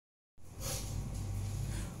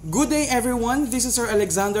Good day everyone, this is Sir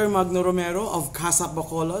Alexander Magno Romero of CASAP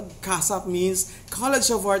Bacolod. CASAP means College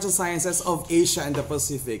of Arts and Sciences of Asia and the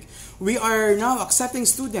Pacific. We are now accepting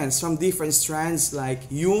students from different strands like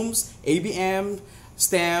HUMSS, ABM,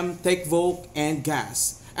 STEM, TechVoc, and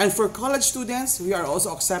GAS. And for college students, we are also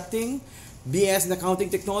accepting BS in Accounting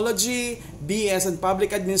Technology, BS in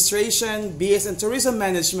Public Administration, BS in Tourism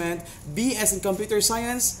Management, BS in Computer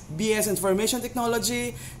Science, BS in Information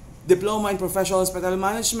Technology, Diploma in Professional Hospital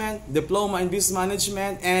Management, Diploma in Business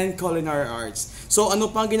Management, and Culinary Arts. So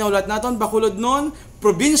ano pang ginaulat natin? Bacolod nun,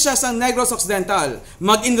 probinsya sa Negros Occidental.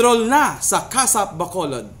 Mag-enroll na sa CASAP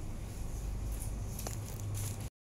Bacolod.